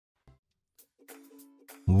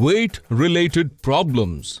weight-related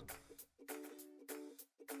problems.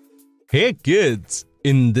 Hey kids,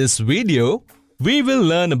 in this video, we will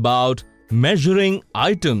learn about measuring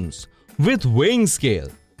items with weighing scale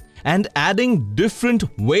and adding different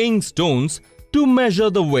weighing stones to measure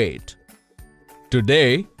the weight.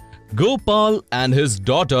 Today, Gopal and his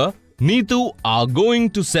daughter Neetu are going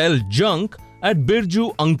to sell junk at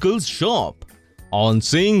Birju uncle's shop. On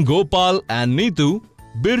seeing Gopal and Neetu,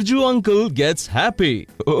 Birju uncle gets happy.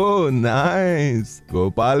 Oh, nice!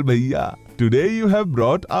 Gopal bhaiya, today you have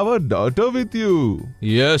brought our daughter with you.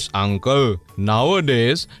 Yes, uncle.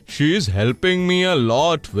 Nowadays, she is helping me a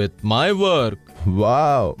lot with my work.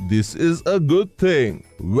 Wow, this is a good thing.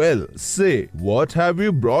 Well, say, what have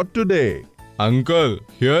you brought today? Uncle,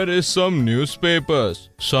 here is some newspapers,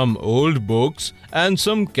 some old books and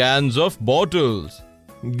some cans of bottles.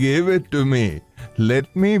 Give it to me.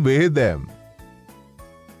 Let me weigh them.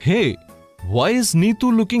 Hey, why is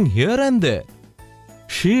Neetu looking here and there?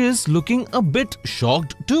 She is looking a bit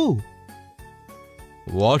shocked too.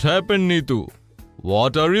 What happened, Neetu?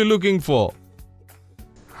 What are you looking for?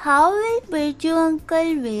 How will Birju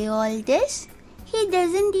uncle weigh all this? He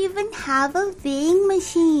doesn't even have a weighing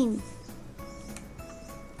machine.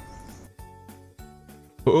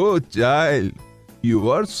 Oh, child, you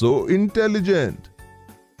are so intelligent.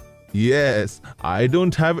 Yes, I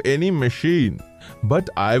don't have any machine, but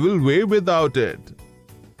I will weigh without it.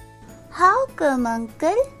 How come,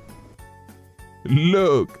 uncle?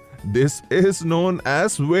 Look, this is known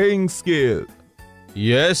as weighing scale.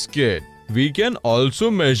 Yes, kid. We can also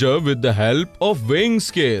measure with the help of weighing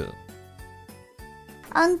scale.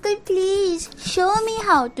 Uncle, please show me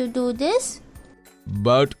how to do this.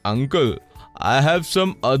 But uncle, I have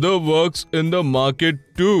some other works in the market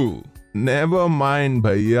too. Never mind,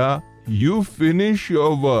 bhaiya. You finish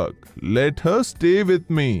your work. Let her stay with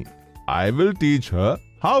me. I will teach her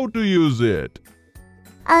how to use it.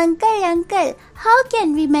 Uncle, how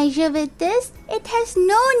can we measure with this? It has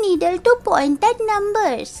no needle to point at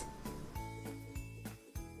numbers.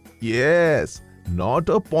 Yes, not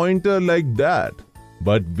a pointer like that.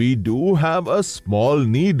 But we do have a small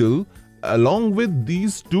needle along with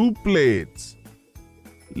these two plates.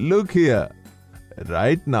 Look here.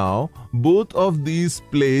 Right now, both of these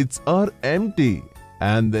plates are empty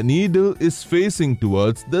and the needle is facing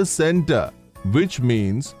towards the center, which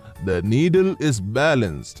means the needle is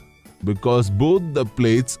balanced because both the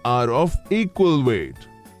plates are of equal weight.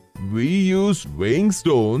 We use weighing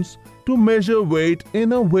stones to measure weight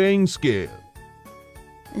in a weighing scale.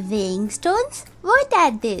 Weighing stones? What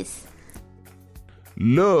are these?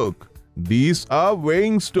 Look, these are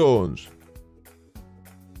weighing stones.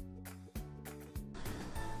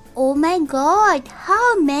 Oh my god,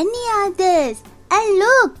 how many are these? And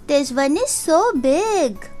look, this one is so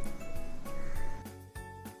big.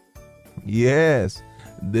 Yes,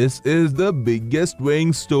 this is the biggest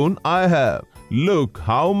weighing stone I have. Look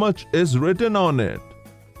how much is written on it.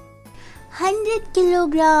 100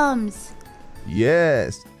 kilograms.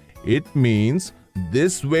 Yes, it means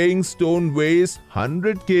this weighing stone weighs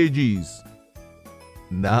 100 kgs.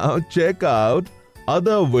 Now check out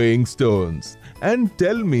other weighing stones and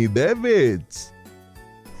tell me their weights.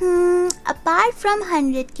 Apart from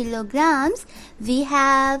 100 kilograms, we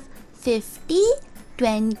have 50,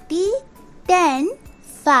 20, 10,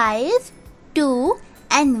 5, 2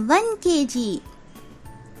 and 1 kg.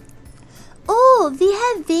 Oh, we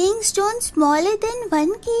have weighing stones smaller than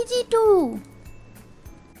 1 kg too.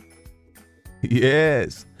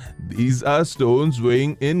 Yes, these are stones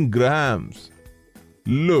weighing in grams.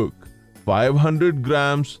 Look, 500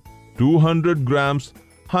 grams, 200 grams,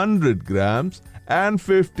 100 grams and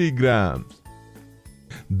 50 grams.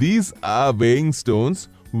 These are weighing stones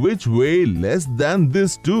which weigh less than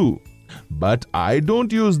this too, but I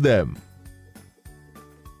don't use them.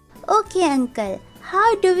 Okay, uncle,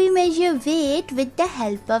 how do we measure weight with the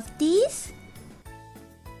help of these?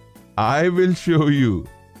 I will show you.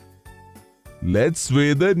 Let's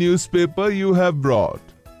weigh the newspaper you have brought.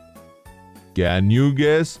 Can you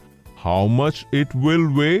guess how much it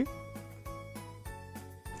will weigh?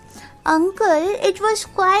 Uncle, it was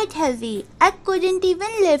quite heavy. I couldn't even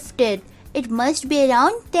lift it. It must be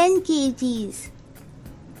around 10 kgs.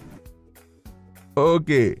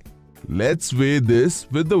 Okay, let's weigh this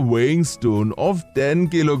with the weighing stone of 10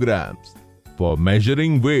 kilograms. For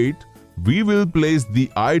measuring weight, we will place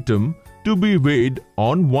the item to be weighed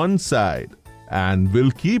on one side and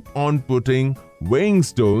will keep on putting weighing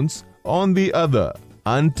stones on the other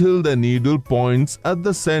until the needle points at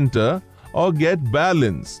the center or get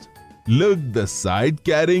balanced. Look, the side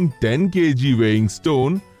carrying 10 kg weighing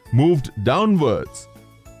stone moved downwards,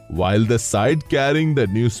 while the side carrying the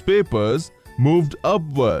newspapers moved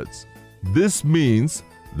upwards. This means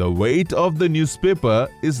the weight of the newspaper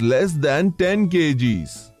is less than 10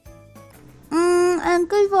 kgs.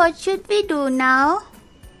 Uncle, what should we do now?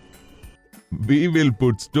 We will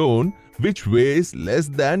put stone which weighs less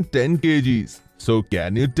than 10 kgs. So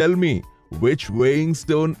can you tell me which weighing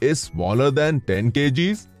stone is smaller than 10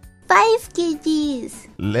 kgs? 5 kgs.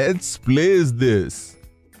 Let's place this.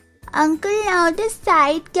 Uncle, now the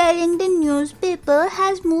side carrying the newspaper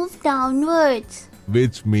has moved downwards.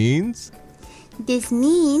 Which means? This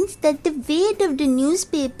means that the weight of the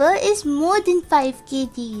newspaper is more than 5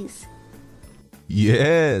 kgs.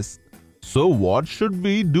 Yes. So what should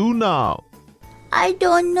we do now? I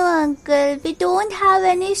don't know, Uncle. We don't have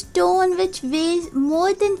any stone which weighs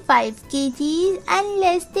more than 5 kgs and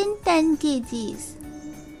less than 10 kgs.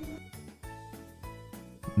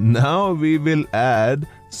 Now we will add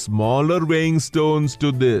smaller weighing stones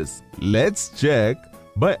to this. Let's check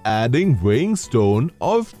by adding weighing stone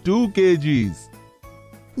of 2 kgs.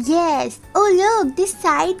 Yes. Oh look, this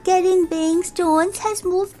side carrying weighing stones has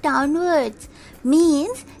moved downwards.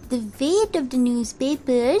 Means the weight of the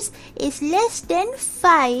newspapers is less than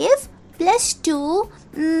 5 plus 2,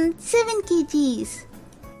 7 kgs.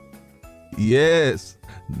 Yes.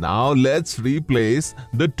 Now let's replace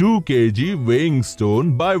the 2 kg weighing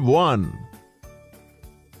stone by 1.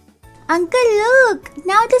 Uncle, look!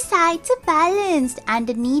 Now the sides are balanced and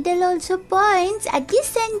the needle also points at the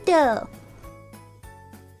center.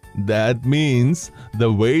 That means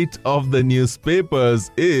the weight of the newspapers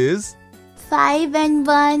is 5 and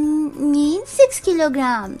 1 means 6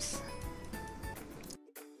 kilograms.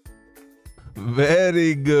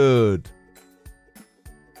 very good.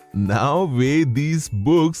 Now weigh these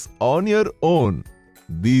books on your own.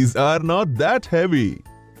 These are not that heavy.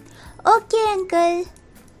 Okay, Uncle.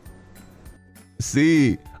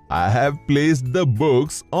 See, I have placed the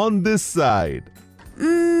books on this side.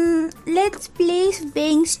 Let's place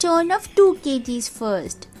weighing stone of 2 kgs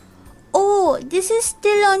first. Oh, this is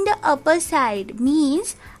still on the upper side.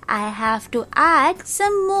 Means I have to add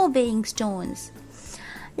some more weighing stones.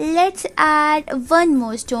 Let's add one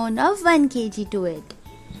more stone of 1 kg to it.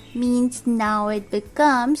 Means now it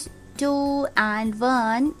becomes 2 and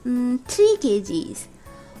 1, 3 kgs.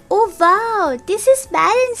 Oh wow, this is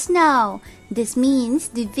balanced now. This means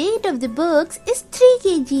the weight of the books is 3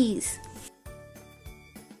 kgs.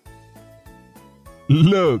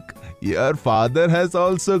 Look, your father has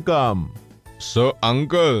also come. So,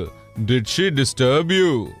 uncle, did she disturb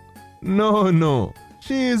you? No,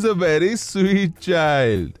 she is a very sweet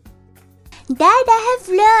child. Dad, I have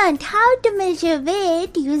learned how to measure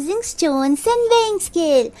weight using stones and weighing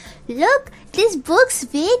scale. Look, these books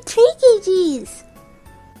weigh 3 kgs.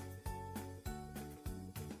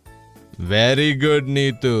 Very good,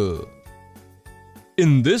 Neetu.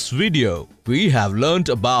 In this video, we have learnt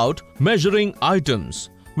about measuring items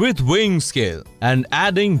with weighing scale and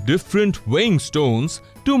adding different weighing stones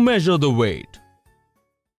to measure the weight.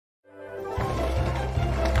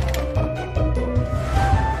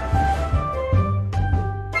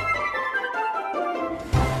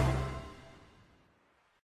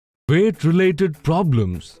 Weight-related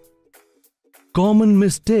problems. Common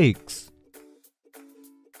mistakes.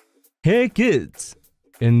 Hey kids,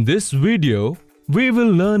 in this video, we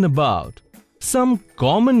will learn about some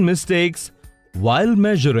common mistakes while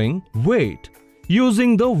measuring weight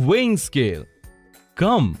using the weighing scale.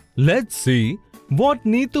 Come, let's see what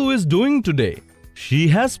Neetu is doing today. She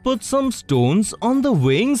has put some stones on the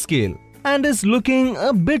weighing scale and is looking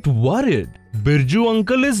a bit worried. Birju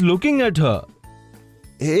uncle is looking at her.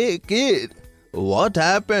 Hey kid, what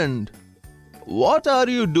happened? What are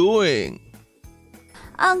you doing?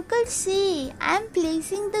 Uncle, see, I am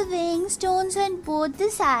placing the weighing stones on both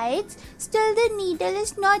the sides. Still the needle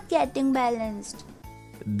is not getting balanced.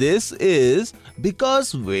 This is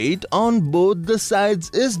because weight on both the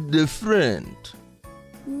sides is different.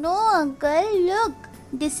 No, Uncle, look.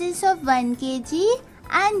 This is of 1 kg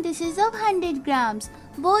and this is of 100 grams.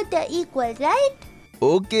 Both are equal, right?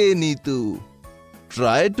 Okay, Neetu.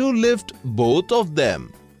 Try to lift both of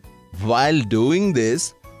them. While doing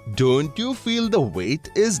this, don't you feel the weight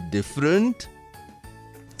is different?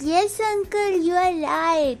 Yes, Uncle, you are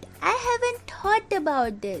right. I haven't thought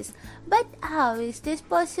about this. But how is this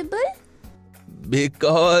possible?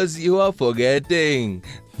 Because you are forgetting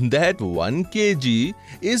that 1 kg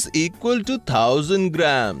is equal to 1000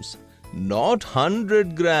 grams, not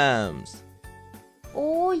 100 grams.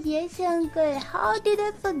 Oh, yes, Uncle. How did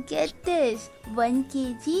I forget this? 1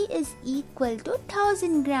 kg is equal to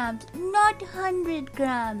 1000 grams, not 100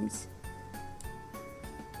 grams.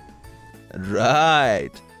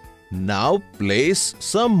 Right. Now place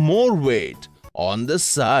some more weight on the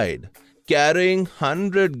side, carrying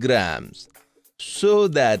 100 grams, so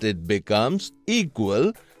that it becomes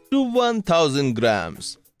equal to 1000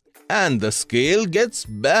 grams and the scale gets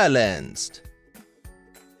balanced.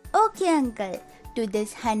 Okay, uncle. To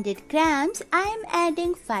this 100 grams, I am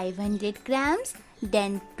adding 500 grams,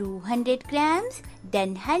 then 200 grams,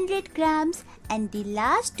 then 100 grams, and the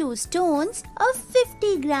last two stones of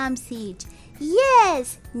 50 grams each.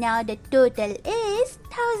 Yes! Now the total is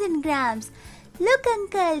 1000 grams. Look,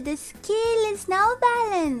 uncle, the scale is now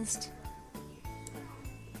balanced.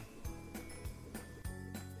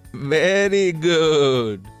 Very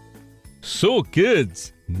good. So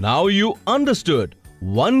kids, now you understood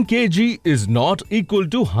 1 kg is not equal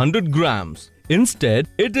to 100 grams. Instead,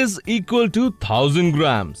 it is equal to 1000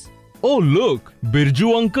 grams. Oh look,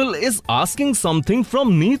 Birju uncle is asking something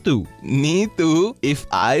from Neetu. Neetu, if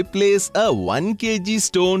I place a 1 kg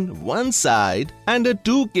stone one side and a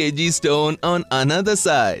 2 kg stone on another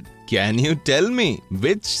side, can you tell me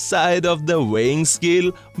which side of the weighing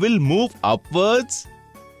scale will move upwards?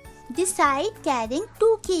 The side carrying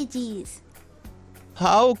 2 kgs.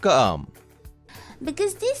 How come?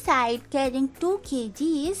 Because the side carrying 2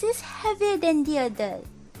 kgs is heavier than the other.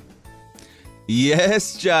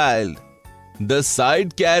 Yes, child. The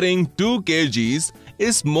side carrying 2 kgs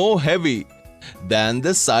is more heavy than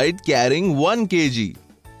the side carrying 1 kg.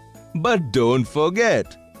 But don't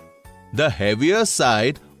forget, the heavier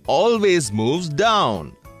side always moves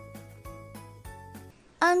down.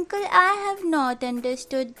 Uncle, I have not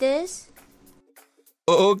understood this.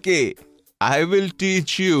 Okay, I will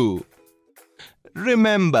teach you.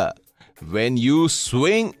 Remember, when you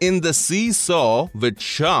swing in the seesaw with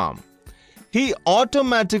Shyam, he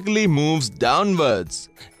automatically moves downwards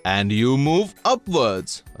and you move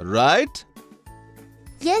upwards, right?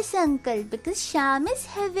 Yes, uncle, because Shyam is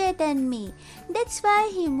heavier than me. That's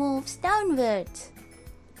why he moves downwards.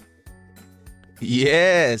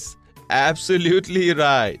 Yes, absolutely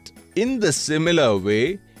right. In the similar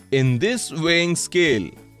way, in this weighing scale,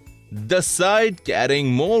 the side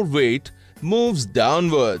carrying more weight moves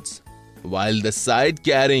downwards, while the side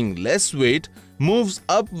carrying less weight moves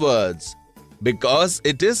upwards because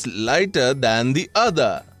it is lighter than the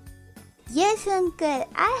other. Yes, uncle,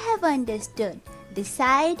 I have understood. The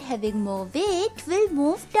side having more weight will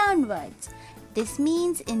move downwards. This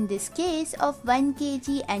means in this case of 1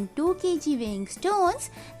 kg and 2 kg weighing stones,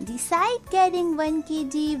 the side carrying 1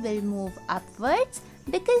 kg will move upwards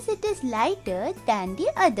because it is lighter than the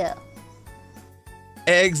other.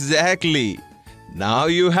 Exactly. Now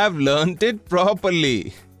you have learnt it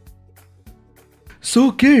properly.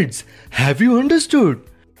 So kids, have you understood?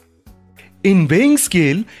 In weighing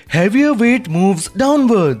scale, heavier weight moves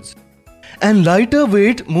downwards and lighter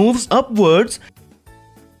weight moves upwards.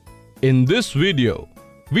 In this video,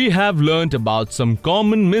 we have learnt about some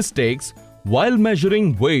common mistakes while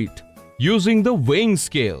measuring weight using the weighing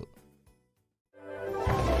scale.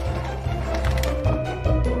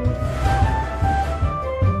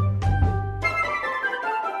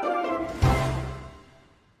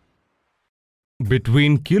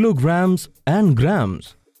 Between kilograms and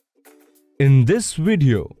grams. In this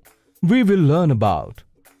video, we will learn about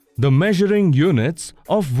the measuring units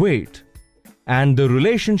of weight and the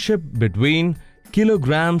relationship between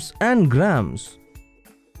kilograms and grams.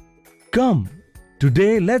 Come,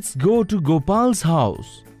 today let's go to Gopal's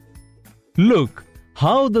house. Look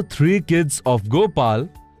how the 3 kids of Gopal,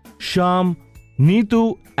 Shyam,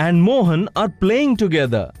 Neetu and Mohan are playing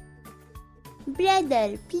together.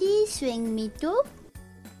 Brother, please swing me too.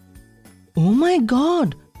 Oh my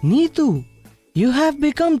God, Neetu, you have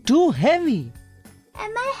become too heavy.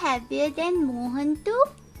 Am I heavier than Mohan too?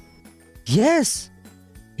 Yes,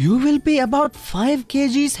 you will be about 5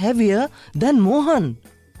 kgs heavier than Mohan.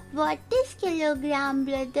 What is kilogram,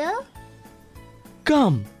 brother?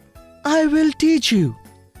 Come, I will teach you.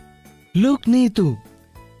 Look, Neetu,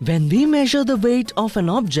 when we measure the weight of an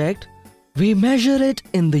object, we measure it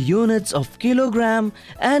in the units of kilogram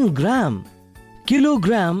and gram.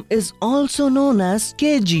 Kilogram is also known as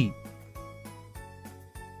kg.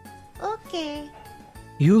 Okay.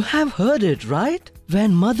 You have heard it, right?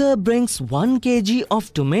 When mother brings 1 kg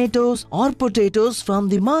of tomatoes or potatoes from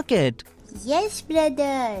the market. Yes,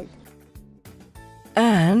 brother.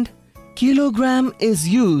 And kilogram is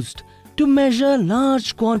used to measure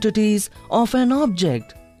large quantities of an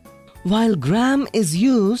object, while gram is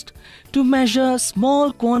used to measure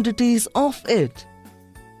small quantities of it.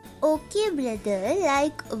 Okay, brother,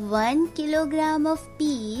 like 1 kilogram of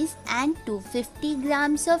peas and 250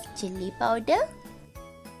 grams of chili powder?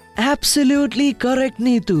 Absolutely correct,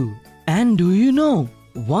 Neetu. And do you know,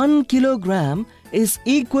 1 kilogram is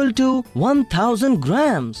equal to 1000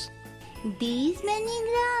 grams. These many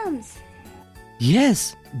grams.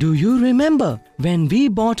 Yes, do you remember when we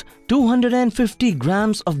bought 250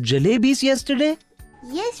 grams of jalebis yesterday?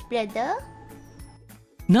 Yes, brother.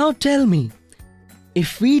 Now tell me,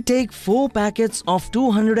 if we take 4 packets of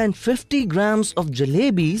 250 grams of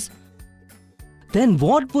jalebis, then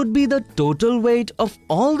what would be the total weight of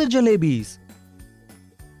all the jalebis?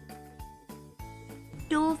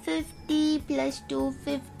 250 plus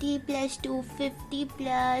 250 plus 250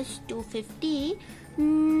 plus 250.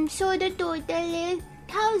 So the total is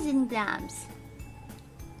 1000 grams.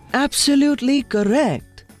 Absolutely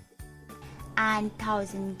correct. And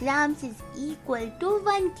 1000 grams is equal to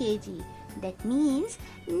 1 kg. That means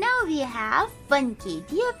now we have 1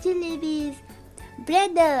 kg of jalebis.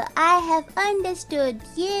 Brother, I have understood.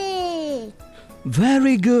 Yay!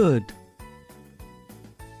 Very good.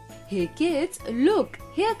 Hey kids, look,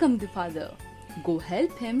 here comes the father. Go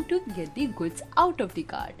help him to get the goods out of the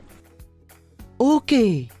cart.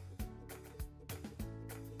 Okay.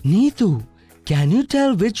 Neetu, can you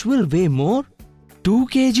tell which will weigh more? 2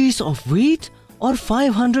 kgs of wheat or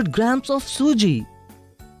 500 grams of suji?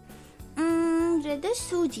 Brother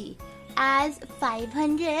Suji, as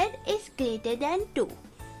 500 is greater than 2.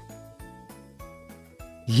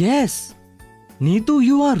 Yes. Neetu,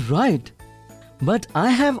 you are right. But I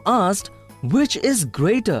have asked which is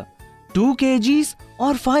greater, 2 kgs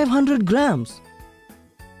or 500 grams?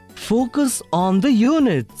 Focus on the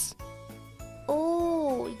units.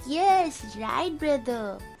 Oh, yes, right,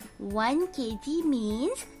 brother. 1 kg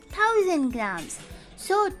means 1000 grams.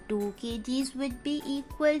 So 2 kgs would be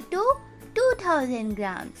equal to 2000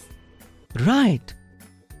 grams. Right.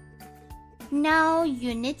 Now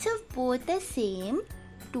units of both are same,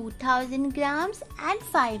 2000 grams and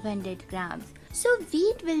 500 grams. So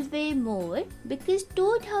wheat will weigh more because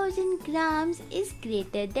 2000 grams is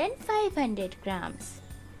greater than 500 grams.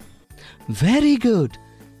 Very good.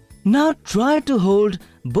 Now try to hold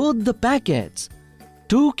both the packets.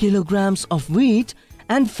 2 kilograms of wheat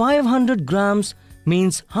and 500 grams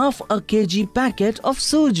means half a kg packet of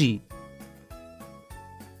suji.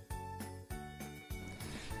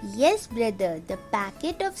 Yes, brother, the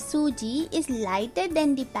packet of suji is lighter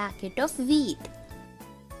than the packet of wheat.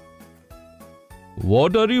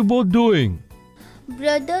 What are you both doing?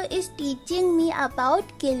 Brother is teaching me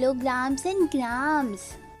about kilograms and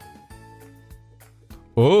grams.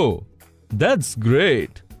 Oh, that's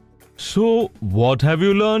great. So, what have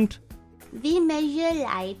you learnt? We measure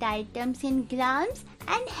light items in grams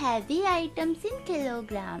and heavy items in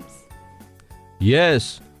kilograms.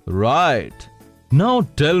 Yes, right. Now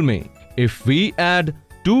tell me, if we add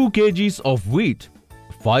 2 kgs of wheat,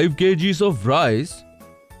 5 kgs of rice,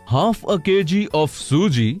 half a kg of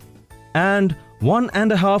suji and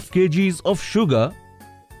 1.5 kgs of sugar,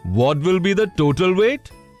 what will be the total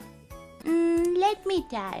weight? Let me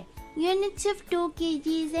try. Units of 2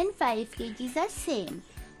 kgs and 5 kgs are same.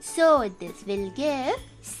 So this will give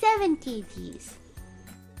 7 kgs.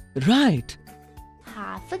 Right.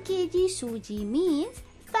 Half a kg suji means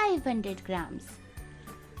 500 grams.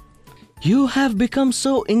 You have become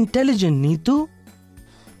so intelligent, Neetu.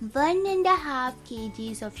 1.5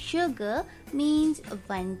 kgs of sugar means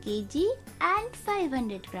 1 kg and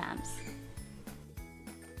 500 grams.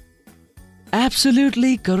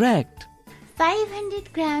 Absolutely correct.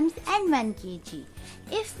 500 grams and 1 kg.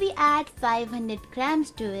 If we add 500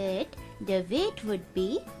 grams to it, the weight would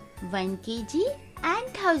be 1 kg and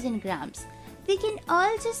 1000 grams. We can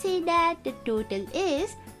also say that the total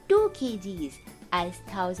is 2 kgs as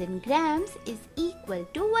 1000 grams is equal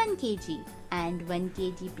to 1 kg and 1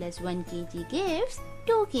 kg plus 1 kg gives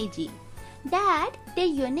 2 kg. That the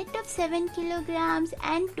unit of 7 kilograms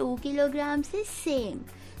and 2 kilograms is same.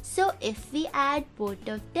 So if we add both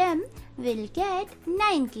of them, we'll get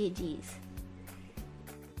 9 kgs.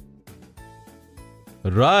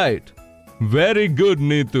 Right. Very good,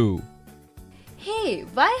 Neetu. Hey,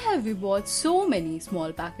 why have we bought so many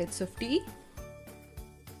small packets of tea?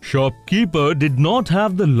 Shopkeeper did not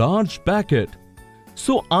have the large packet,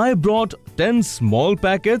 so I brought 10 small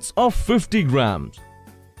packets of 50 grams.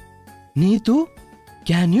 Neetu,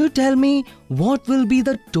 can you tell me what will be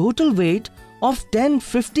the total weight of 10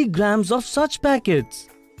 50 grams of such packets?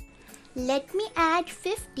 Let me add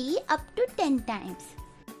 50 up to 10 times.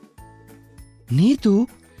 Neetu,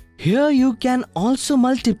 here you can also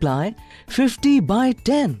multiply 50 by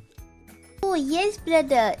 10. Oh yes,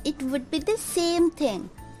 brother, it would be the same thing.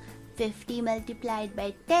 50 multiplied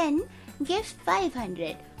by 10 gives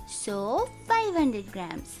 500. So 500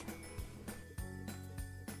 grams.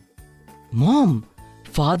 Mom,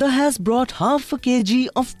 Father has brought half a kg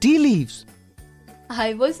of tea leaves.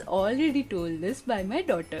 I was already told this by my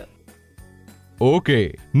daughter.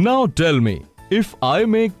 Okay, now tell me, if I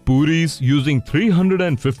make puris using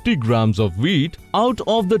 350 grams of wheat out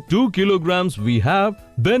of the 2 kilograms we have,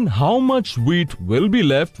 then how much wheat will be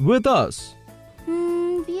left with us?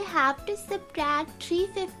 We have to subtract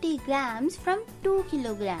 350 grams from 2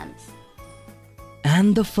 kilograms.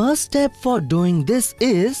 And the first step for doing this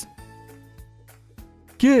is...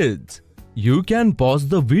 Kids, you can pause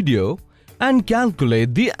the video and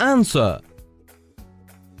calculate the answer.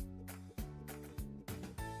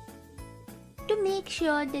 To make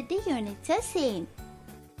sure that the units are same.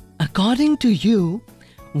 According to you,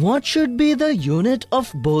 what should be the unit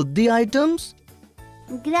of both the items?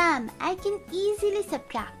 Gram, I can easily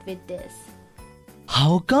subtract with this.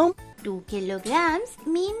 How come? 2 kilograms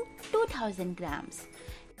mean 2000 grams.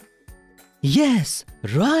 Yes,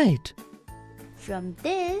 right. From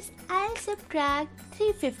this, I'll subtract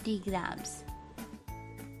 350 grams.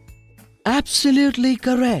 Absolutely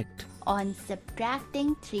correct. On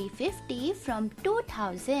subtracting 350 from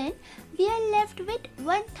 2000, we are left with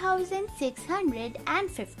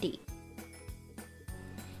 1650.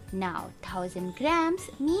 Now 1000 grams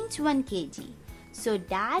means 1 kg. So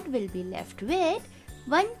Dad will be left with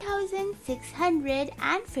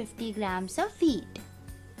 1650 grams of wheat.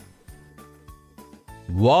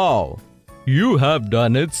 Wow, you have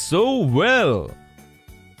done it so well.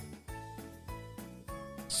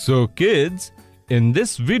 So kids, in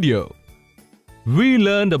this video, we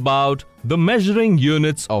learned about the measuring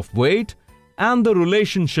units of weight and the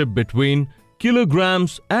relationship between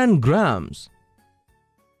kilograms and grams.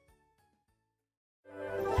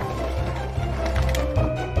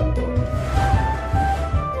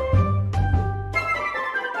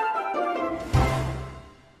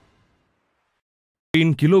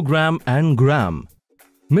 In kilogram and gram,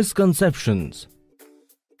 misconceptions.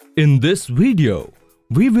 In this video,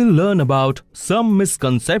 we will learn about some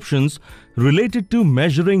misconceptions related to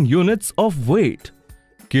measuring units of weight,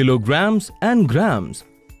 kilograms and grams.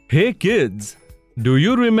 Hey kids, do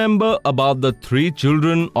you remember about the 3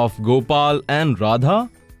 children of Gopal and Radha,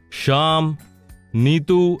 Shyam,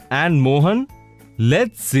 Neetu and Mohan?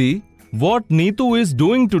 Let's see what Neetu is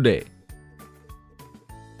doing today.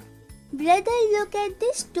 Brother, look at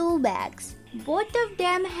these 2 bags. Both of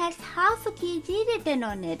them has half a kg written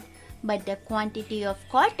on it. But the quantity of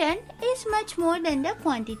cotton is much more than the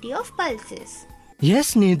quantity of pulses.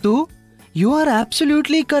 Yes, Neetu, you are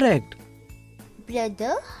absolutely correct.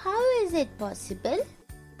 Brother, how is it possible?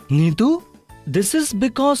 Neetu, this is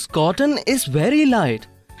because cotton is very light.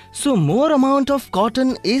 So more amount of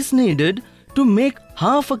cotton is needed to make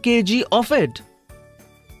half a kg of it.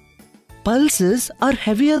 Pulses are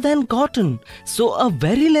heavier than cotton, so a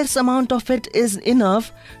very less amount of it is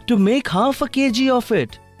enough to make half a kg of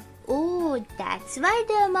it. Oh, that's why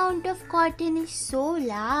the amount of cotton is so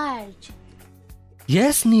large.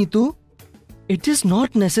 Yes, Neetu. It is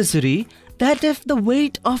not necessary that if the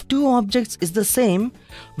weight of 2 objects is the same,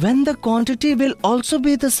 then the quantity will also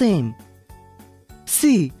be the same.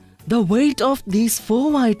 See, the weight of these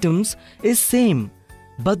 4 items is same,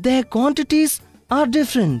 but their quantities are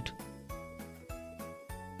different.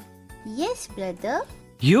 Yes, brother.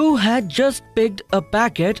 You had just picked a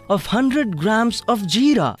packet of 100 grams of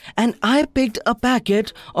jeera and I picked a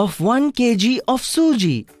packet of 1 kg of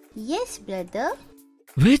suji. Yes, brother.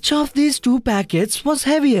 Which of these 2 packets was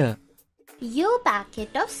heavier? Your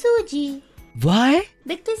packet of suji. Why?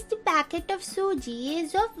 Because the packet of suji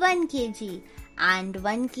is of 1 kg and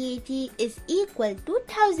 1 kg is equal to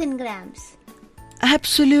 1000 grams.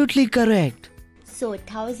 Absolutely correct. So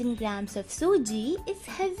 1000 grams of suji is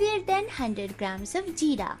heavier than 100 grams of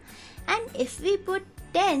jeera. And if we put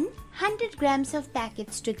 100 grams of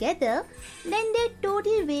packets together, then their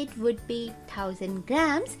total weight would be 1000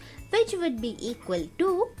 grams, which would be equal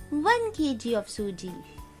to 1 kg of suji.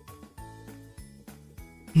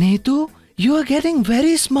 Neetu, you are getting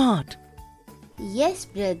very smart. Yes,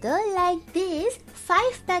 brother, like this,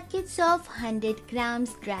 5 packets of 100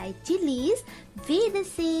 grams dry chilies weigh the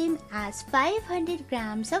same as 500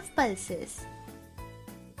 grams of pulses.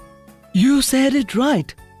 You said it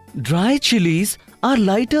right. Dry chilies are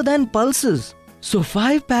lighter than pulses. So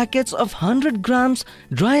 5 packets of 100 grams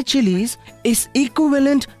dry chilies is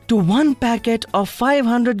equivalent to 1 packet of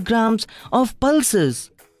 500 grams of pulses.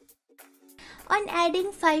 On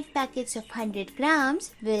adding 5 packets of 100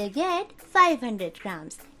 grams, we'll get 500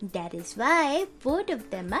 grams. That is why both of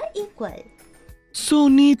them are equal. So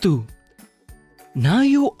Neetu, now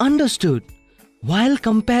you understood. While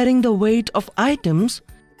comparing the weight of items,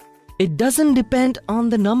 It doesn't depend on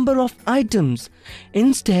the number of items.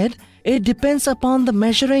 Instead, it depends upon the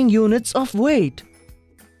measuring units of weight.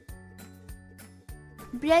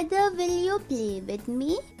 Brother, will you play with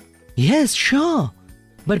me? Yes, sure.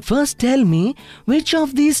 But first tell me, which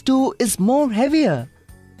of these two is more heavier?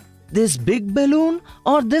 This big balloon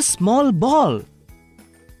or this small ball?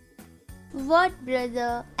 What,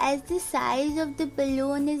 brother? As the size of the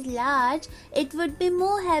balloon is large, it would be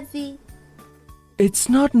more heavy. It's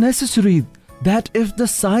not necessary that if the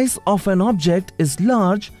size of an object is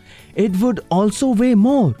large, it would also weigh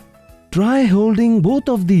more. Try holding both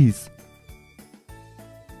of these.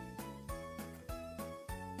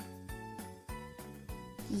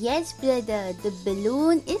 Yes, brother, the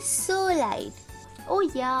balloon is so light. Oh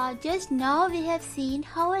yeah, just now we have seen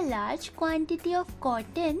how a large quantity of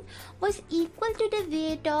cotton was equal to the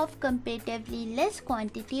weight of comparatively less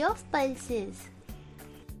quantity of pulses.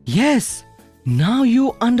 Yes, now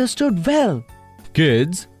you understood well.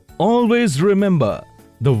 Kids, always remember,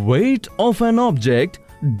 the weight of an object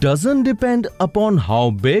doesn't depend upon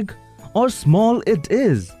how big or small it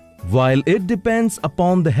is, while it depends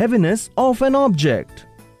upon the heaviness of an object.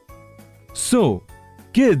 So,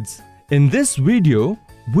 kids, in this video,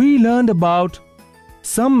 we learned about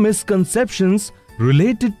some misconceptions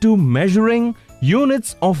related to measuring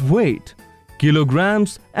units of weight,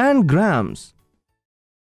 kilograms and grams.